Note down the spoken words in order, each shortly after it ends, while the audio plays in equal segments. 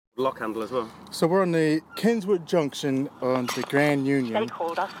lock handle as well. So we're on the Kingswood Junction on the Grand Union. They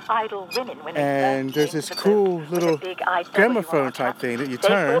called us idle women when and we there's first this came to the cool boat little with a big IW on gramophone our type cap. thing that you They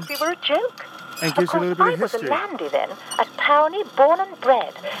turn thought we were a joke. and gives you a little bit of history. I was a landy then, a townie born and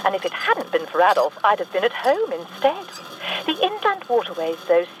bred, and if it hadn't been for Adolf, I'd have been at home instead. The inland waterways,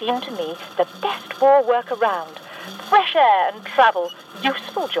 though, seemed to me the best war work around. Fresh air and travel,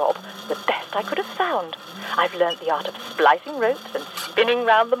 useful job, the best I could have found. I've learnt the art of splicing ropes and spinning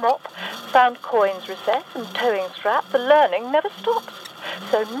round the mop, found coins recess and towing straps, the learning never stops.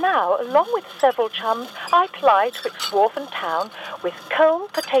 So now, along with several chums, I ply twixt wharf and town with coal,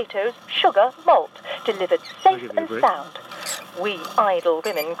 potatoes, sugar, malt, delivered safe and sound. We idle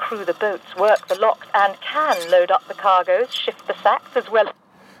women crew the boats, work the locks, and can load up the cargoes, shift the sacks as well.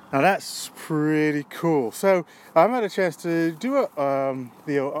 Now that's pretty cool. So I've had a chance to do a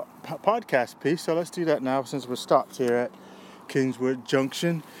podcast piece, so let's do that now since we're stopped here at Kingswood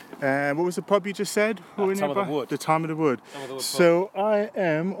Junction. What was the pub you just said? Time of the Wood. The Time of the Wood. So I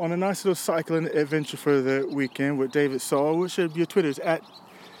am on a nice little cycling adventure for the weekend with David Saul. What should your Twitter's at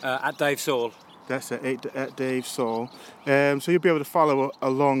Dave Saul. That's at Dave Saul. So you'll be able to follow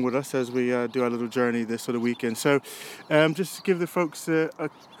along with us as we do our little journey this sort of weekend. So just to give the folks a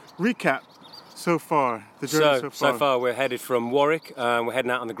recap so far, the journey So far we're headed from Warwick. We're heading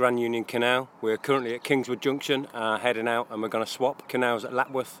out on the Grand Union Canal. We're currently at Kingswood Junction, heading out, and we're going to swap canals at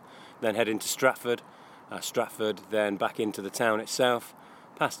Lapworth, then head into Stratford, then back into the town itself,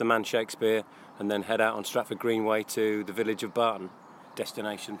 past the Man Shakespeare, and then head out on Stratford Greenway to the village of Barton,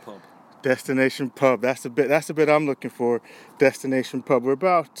 destination pub. Destination pub. That's the bit I'm looking for. Destination pub. We're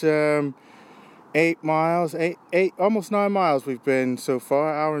about 8 miles, almost 9 miles we've been so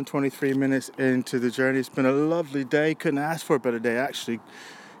far. Hour and 23 minutes into the journey. It's been a lovely day. Couldn't ask for a better day, actually,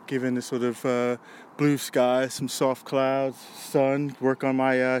 given the sort of blue skies, some soft clouds, sun. Work on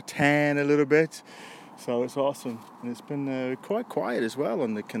my tan a little bit. So it's awesome. And it's been quite quiet as well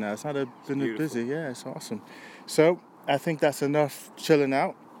on the canal. It's not been busy. Yeah, it's awesome. So I think that's enough chilling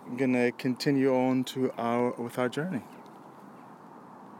out. I'm going to continue on with our journey.